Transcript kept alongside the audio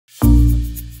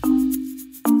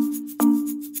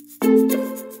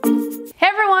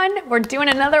We're doing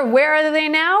another Where Are They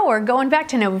Now? We're going back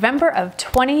to November of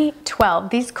 2012.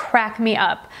 These crack me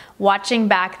up. Watching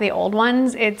back the old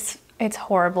ones, it's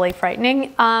horribly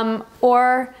frightening.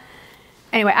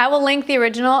 Anyway, I will link the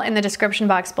original in the description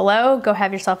box below. Go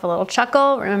have yourself a little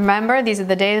chuckle. Remember, these are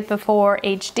the days before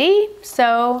HD,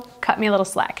 so cut me a little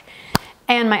slack.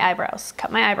 And my eyebrows,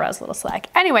 cut my eyebrows a little slack.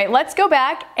 Anyway, let's go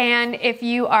back, and if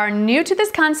you are new to this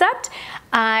concept,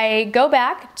 I go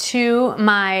back to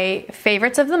my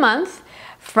favorites of the month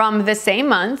from the same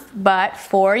month, but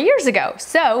 4 years ago.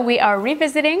 So we are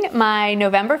revisiting my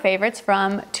November favorites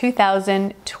from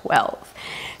 2012.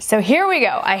 So here we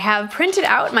go. I have printed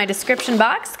out my description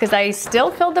box because I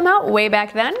still filled them out way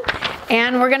back then,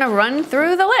 and we're gonna run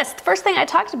through the list. First thing I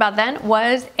talked about then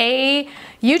was a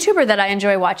YouTuber that I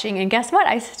enjoy watching, and guess what?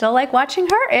 I still like watching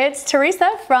her. It's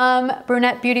Teresa from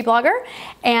Brunette Beauty Blogger,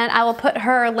 and I will put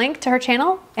her link to her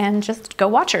channel and just go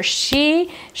watch her.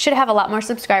 She should have a lot more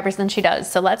subscribers than she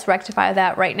does, so let's rectify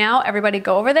that right now. Everybody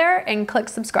go over there and click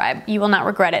subscribe. You will not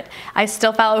regret it. I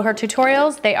still follow her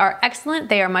tutorials. They are excellent.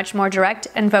 They are much more direct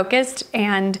and focused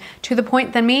and to the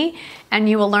point than me, and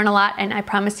you will learn a lot, and I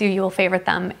promise you, you will favorite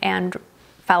them and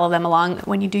follow them along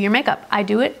when you do your makeup. I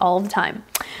do it all the time.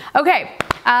 Okay,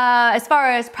 as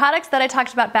far as products that I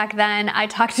talked about back then, I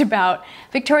talked about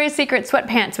Victoria's Secret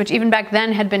sweatpants, which even back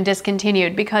then had been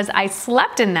discontinued because I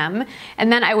slept in them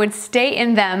and then I would stay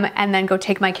in them and then go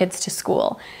take my kids to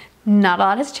school. Not a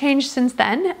lot has changed since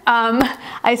then.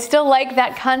 I still like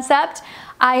that concept.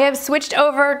 I have switched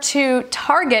over to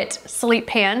Target sleep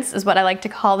pants, is what I like to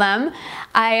call them.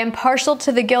 I am partial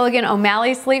to the Gilligan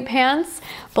O'Malley sleep pants.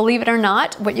 Believe it or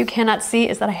not, what you cannot see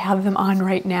is that I have them on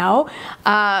right now.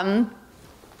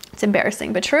 It's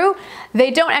embarrassing, but true. They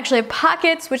don't actually have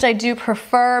pockets, which I do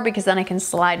prefer because then I can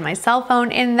slide my cell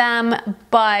phone in them.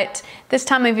 But this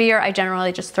time of year, I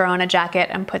generally just throw on a jacket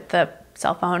and put the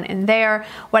cell phone in there.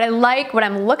 What I like, what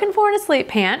I'm looking for in a sleep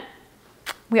pant,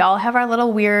 we all have our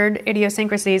little weird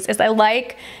idiosyncrasies, is I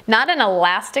like not an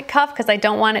elastic cuff because I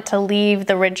don't want it to leave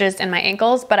the ridges in my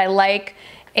ankles, but I like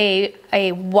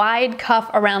a wide cuff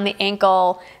around the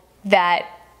ankle that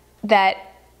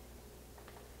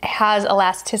has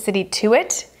elasticity to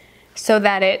it so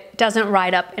that it doesn't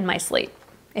ride up in my sleep,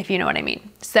 if you know what I mean.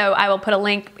 So I will put a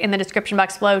link in the description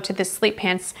box below to the sleep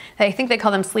pants that I think they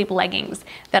call them sleep leggings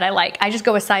that I like. I just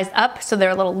go a size up so they're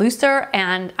a little looser,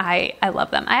 and I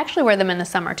love them. I actually wear them in the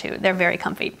summer too. They're very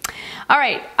comfy. All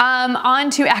right, on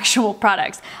to actual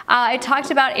products. I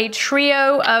talked about a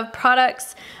trio of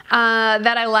products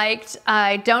that I liked.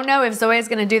 I don't know if Zoya is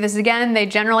gonna do this again. They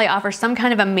generally offer some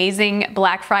kind of amazing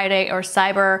Black Friday or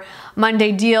Cyber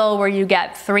Monday deal where you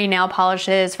get 3 nail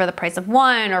polishes for the price of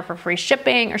 1 or for free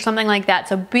shipping or something like that.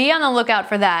 So be on the lookout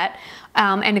for that.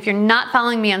 And if you're not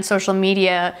following me on social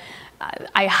media,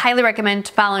 I highly recommend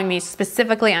following me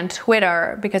specifically on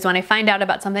Twitter, because when I find out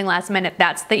about something last minute,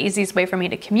 that's the easiest way for me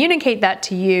to communicate that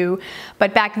to you.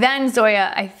 But back then,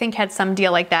 Zoya, I think, had some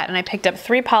deal like that, and I picked up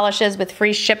 3 polishes with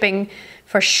free shipping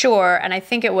for sure, and I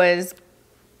think it was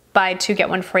buy 2 get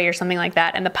 1 free or something like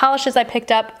that. And the polishes I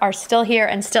picked up are still here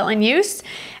and still in use,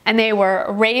 and they were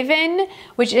Raven,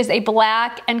 which is a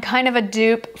black and kind of a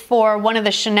dupe for one of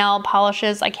the Chanel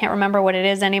polishes. I can't remember what it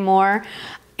is anymore.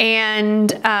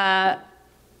 And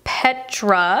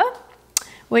Petra,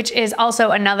 which is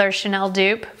also another Chanel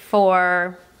dupe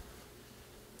for,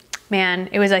 man,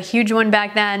 it was a huge one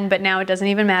back then, but now it doesn't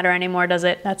even matter anymore, does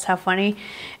it? That's how funny.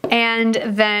 And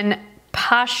then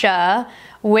Pasha,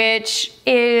 which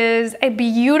is a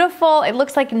beautiful, it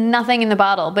looks like nothing in the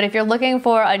bottle, but if you're looking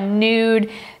for a nude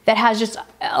that has just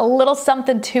a little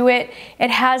something to it,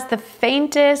 it has the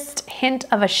faintest hint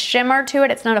of a shimmer to it.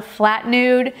 It's not a flat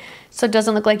nude, so it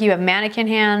doesn't look like you have mannequin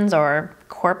hands or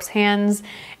corpse hands.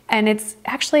 And it's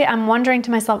actually, I'm wondering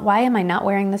to myself, why am I not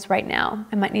wearing this right now?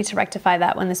 I might need to rectify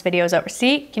that when this video is over.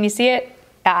 See, can you see it?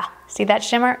 Ah, see that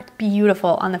shimmer? It's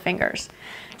beautiful on the fingers.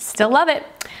 Still love it.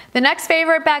 The next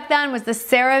favorite back then was the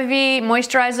CeraVe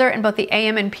moisturizer in both the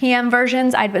AM and PM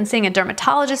versions. I'd been seeing a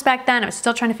dermatologist back then. I was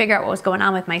still trying to figure out what was going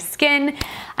on with my skin.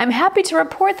 I'm happy to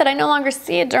report that I no longer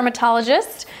see a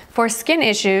dermatologist for skin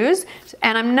issues,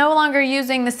 and I'm no longer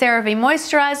using the CeraVe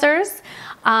moisturizers.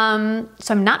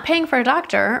 So I'm not paying for a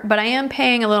doctor, but I am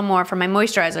paying a little more for my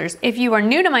moisturizers. If you are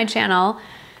new to my channel,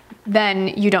 then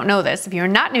you don't know this. If you're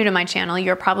not new to my channel,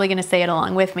 you're probably gonna say it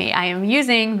along with me. I am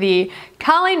using the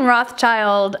Colleen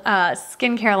Rothschild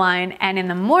skincare line, and in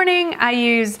the morning I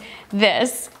use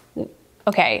this.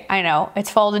 Okay, I know, it's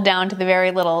folded down to the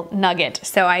very little nugget,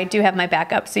 so I do have my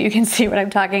backup so you can see what I'm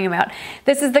talking about.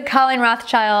 This is the Colleen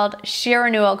Rothschild Sheer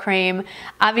Renewal Cream.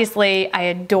 Obviously, I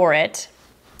adore it.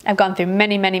 I've gone through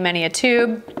many, many, many a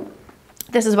tube.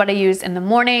 This is what I use in the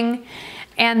morning.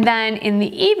 And then in the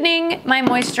evening, my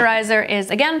moisturizer is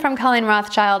again from Colleen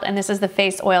Rothschild, and this is the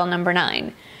Face Oil number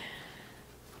 9.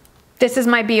 This is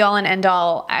my be all and end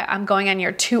all. I'm going on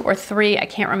year 2 or 3, I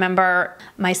can't remember.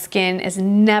 My skin has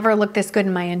never looked this good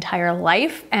in my entire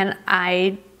life, and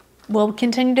I will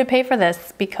continue to pay for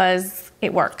this because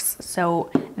it works.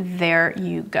 So there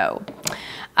you go.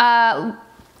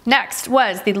 Next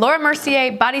was the Laura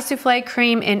Mercier Body Souffle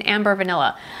Cream in Amber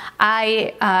Vanilla.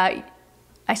 I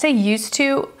say used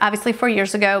to, obviously 4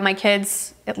 years ago, my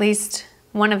kids, at least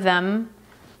one of them,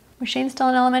 was Shane still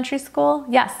in elementary school?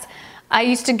 Yes. I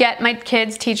used to get my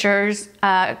kids' teachers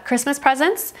Christmas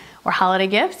presents or holiday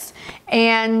gifts.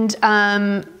 And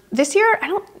this year,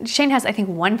 Shane has, I think,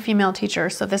 1 female teacher,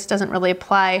 so this doesn't really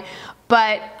apply.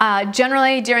 But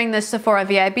generally during the Sephora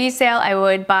VIB sale, I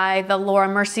would buy the Laura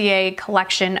Mercier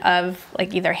collection of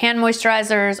like either hand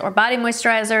moisturizers or body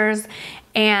moisturizers.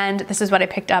 And this is what I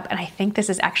picked up, and I think this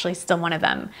is actually still one of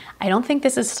them. I don't think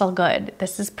this is still good.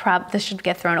 This should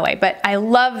get thrown away, but I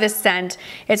love this scent.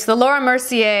 It's the Laura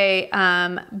Mercier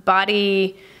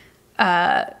Body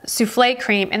Souffle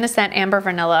Cream in the scent Amber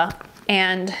Vanilla,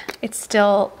 and it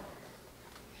smells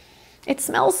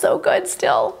so good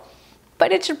still.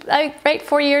 But it should, right,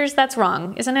 4 years, that's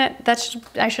wrong, isn't it?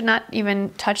 I should not even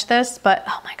touch this, but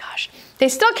oh my gosh. They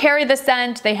still carry the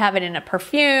scent. They have it in a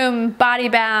perfume, body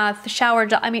bath, shower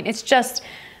gel. I mean, it's just,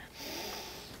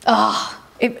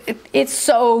 it's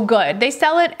so good. They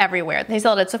sell it everywhere. They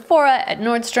sell it at Sephora, at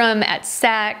Nordstrom, at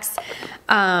Saks.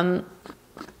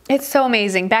 It's so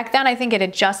amazing. Back then, I think it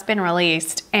had just been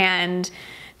released, and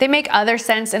they make other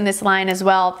scents in this line as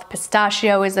well. The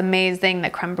pistachio is amazing. The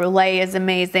creme brulee is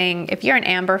amazing. If you're an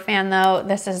Amber fan though,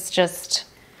 this is just,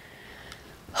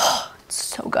 it's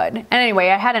so good. And anyway,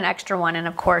 I had an extra one, and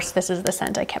of course, this is the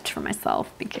scent I kept for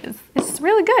myself because it's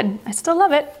really good. I still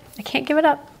love it. I can't give it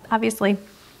up, obviously.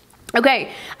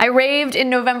 Okay, I raved in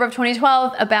November of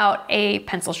 2012 about a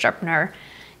pencil sharpener.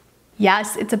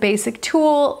 Yes, it's a basic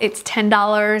tool. It's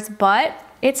 $10, but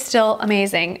it's still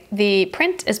amazing. The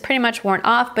print is pretty much worn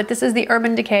off, but this is the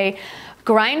Urban Decay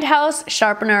Grindhouse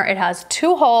Sharpener. It has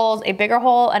 2 holes, a bigger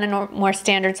hole and a more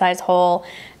standard size hole.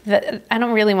 I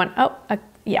don't really want,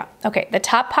 yeah, okay. The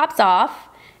top pops off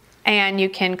and you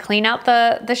can clean out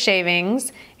the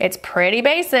shavings. It's pretty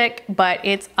basic, but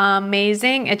it's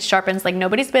amazing. It sharpens like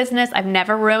nobody's business. I've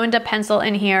never ruined a pencil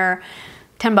in here.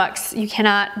 $10, you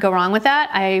cannot go wrong with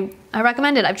that. I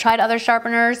recommend it. I've tried other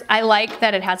sharpeners. I like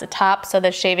that it has a top so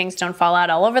the shavings don't fall out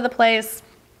all over the place.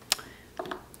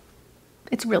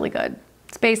 It's really good.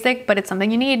 It's basic, but it's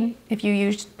something you need if you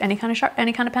use any kind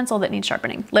of pencil that needs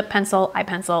sharpening. Lip pencil, eye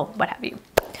pencil, what have you.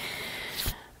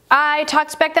 I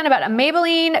talked back then about a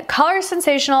Maybelline Color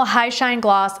Sensational High Shine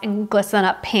Gloss in Glisten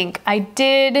Up Pink. I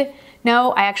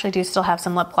actually do still have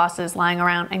some lip glosses lying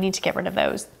around. I need to get rid of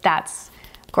those. That's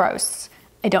gross.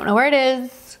 I don't know where it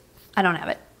is. I don't have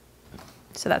it.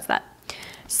 So that's that.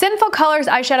 Sinful Colors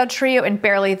Eyeshadow Trio in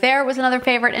Barely There was another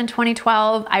favorite in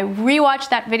 2012. I rewatched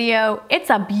that video.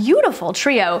 It's a beautiful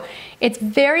trio. It's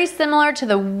very similar to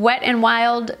the Wet n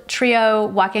Wild trio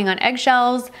Walking on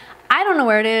Eggshells. I don't know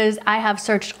where it is. I have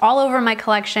searched all over my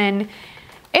collection.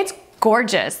 It's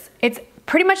gorgeous. It's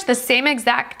pretty much the same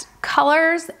exact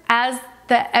colors as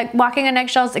the Walking on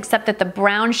Eggshells, except that the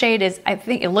brown shade is, I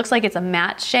think it looks like it's a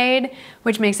matte shade,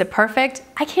 which makes it perfect.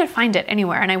 I can't find it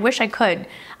anywhere, and I wish I could.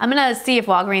 I'm gonna see if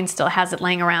Walgreens still has it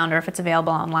laying around or if it's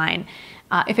available online.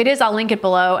 If it is, I'll link it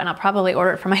below, and I'll probably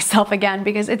order it for myself again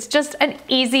because it's just an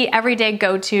easy, everyday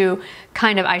go-to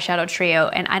kind of eyeshadow trio,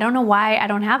 and I don't know why I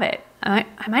don't have it. I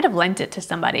might have lent it to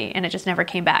somebody and it just never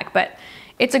came back, but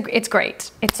it's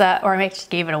great. Or I just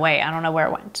gave it away. I don't know where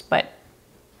it went, but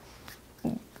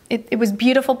it was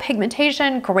beautiful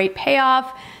pigmentation, great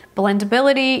payoff,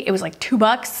 blendability. It was like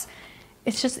 $2.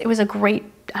 It was a great,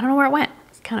 I don't know where it went.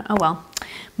 It's kind of, oh well.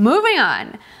 Moving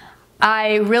on.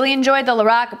 I really enjoyed the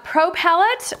Lorac Pro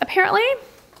Palette, apparently.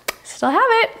 Still have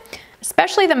it,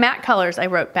 especially the matte colors I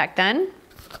wrote back then.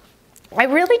 I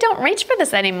really don't reach for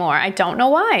this anymore. I don't know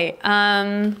why.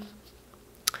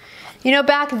 You know,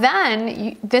 back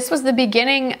then, this was the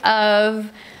beginning of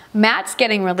mattes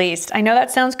getting released. I know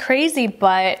that sounds crazy,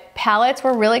 but palettes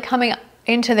were really coming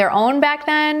into their own back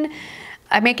then.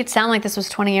 I make it sound like this was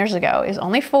 20 years ago. It was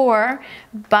only 4,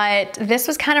 but this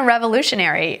was kind of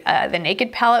revolutionary. The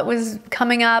Naked palette was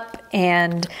coming up,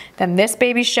 and then this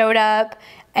baby showed up,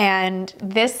 and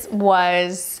this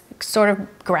was sort of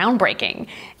groundbreaking.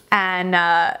 And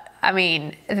I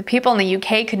mean, the people in the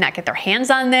UK could not get their hands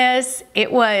on this.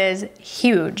 It was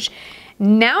huge.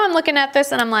 Now I'm looking at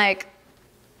this and I'm like,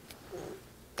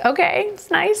 okay,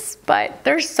 it's nice, but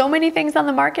there's so many things on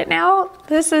the market now.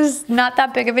 This is not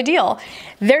that big of a deal.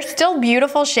 They're still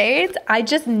beautiful shades. I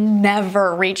just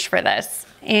never reach for this.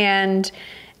 And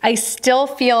I still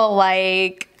feel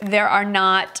like there are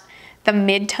not the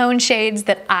mid-tone shades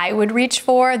that I would reach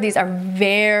for. These are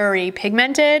very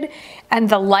pigmented, and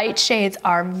the light shades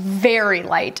are very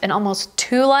light and almost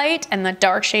too light, and the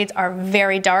dark shades are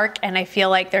very dark, and I feel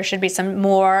like there should be some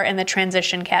more in the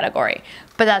transition category,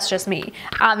 but that's just me.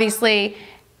 Obviously,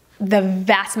 the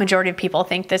vast majority of people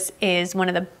think this is one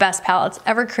of the best palettes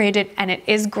ever created, and it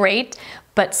is great,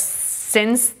 but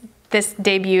since this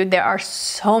debuted, there are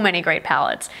so many great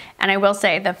palettes. And I will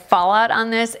say the fallout on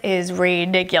this is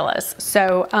ridiculous.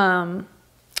 So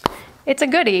it's a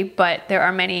goodie, but there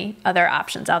are many other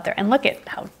options out there. And look at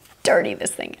how dirty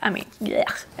this thing, I mean, yeah.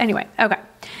 Anyway, okay.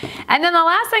 And then the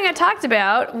last thing I talked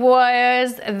about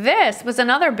was this was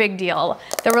another big deal.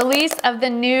 The release of the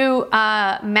new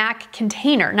MAC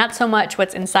container, not so much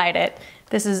what's inside it.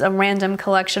 This is a random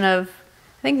collection of,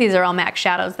 I think these are all MAC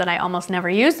shadows that I almost never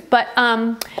use, but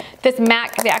this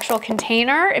MAC, the actual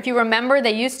container, if you remember,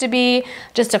 they used to be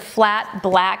just a flat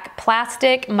black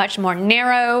plastic, much more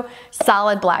narrow,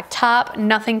 solid black top,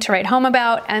 nothing to write home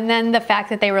about. And then the fact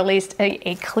that they released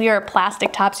a clear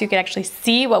plastic top so you could actually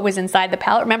see what was inside the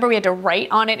palette. Remember, we had to write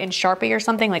on it in Sharpie or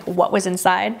something, like what was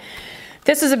inside.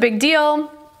 This is a big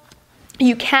deal.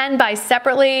 You can buy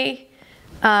separately.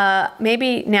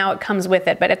 Maybe now it comes with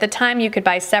it, but at the time you could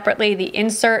buy separately the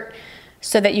insert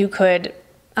so that you could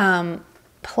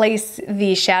place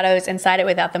the shadows inside it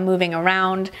without them moving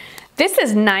around. This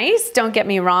is nice, don't get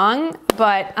me wrong,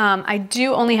 but I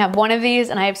do only have one of these,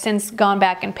 and I have since gone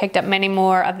back and picked up many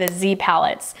more of the Z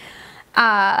palettes.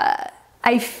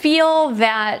 I feel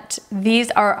that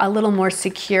these are a little more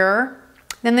secure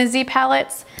than the Z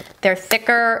palettes. They're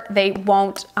thicker, they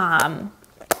won't,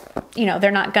 you know,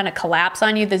 they're not gonna collapse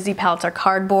on you. The Z palettes are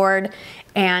cardboard,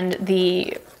 and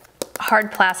the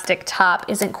hard plastic top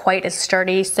isn't quite as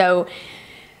sturdy, so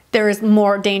there is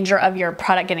more danger of your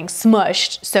product getting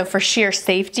smushed. So for sheer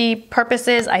safety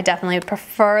purposes, I definitely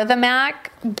prefer the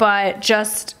MAC, but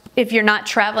just if you're not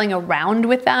traveling around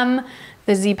with them,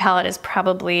 the Z palette is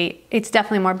probably, it's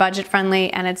definitely more budget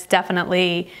friendly, and it's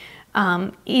definitely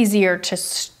easier to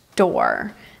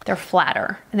store. They're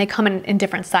flatter, and they come in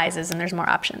different sizes, and there's more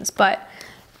options. But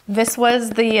this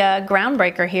was the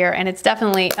groundbreaker here, and it's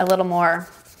definitely a little more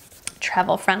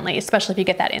travel friendly, especially if you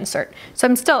get that insert. So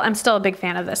I'm still a big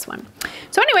fan of this one.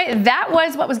 So anyway, that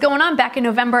was what was going on back in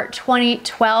November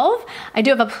 2012. I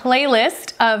do have a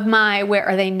playlist of my Where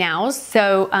Are They Nows,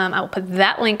 so I'll put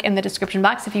that link in the description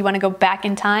box if you want to go back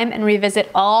in time and revisit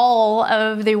all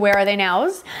of the Where Are They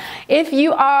Nows. If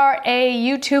you are a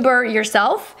YouTuber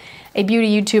yourself, a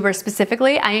beauty YouTuber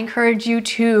specifically, I encourage you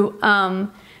to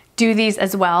do these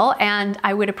as well, and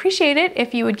I would appreciate it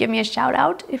if you would give me a shout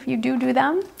out if you do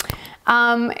them.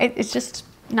 It's just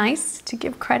nice to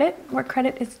give credit where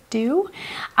credit is due.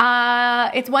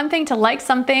 It's one thing to like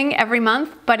something every month,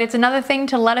 but it's another thing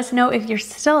to let us know if you're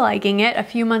still liking it a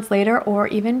few months later or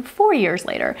even 4 years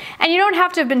later. And you don't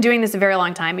have to have been doing this a very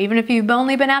long time, even if you've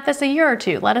only been at this a year or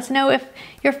two. Let us know if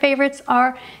your favorites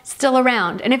are still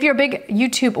around. And if you're a big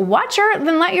YouTube watcher,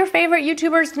 then let your favorite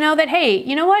YouTubers know that, hey,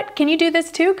 you know what? Can you do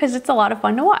this too? Because it's a lot of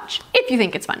fun to watch, if you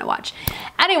think it's fun to watch.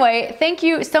 Anyway, thank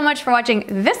you so much for watching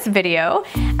this video.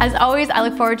 As always, I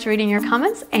look forward to reading your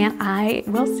comments, and I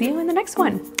will see you in the next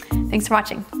one. Thanks for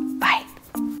watching.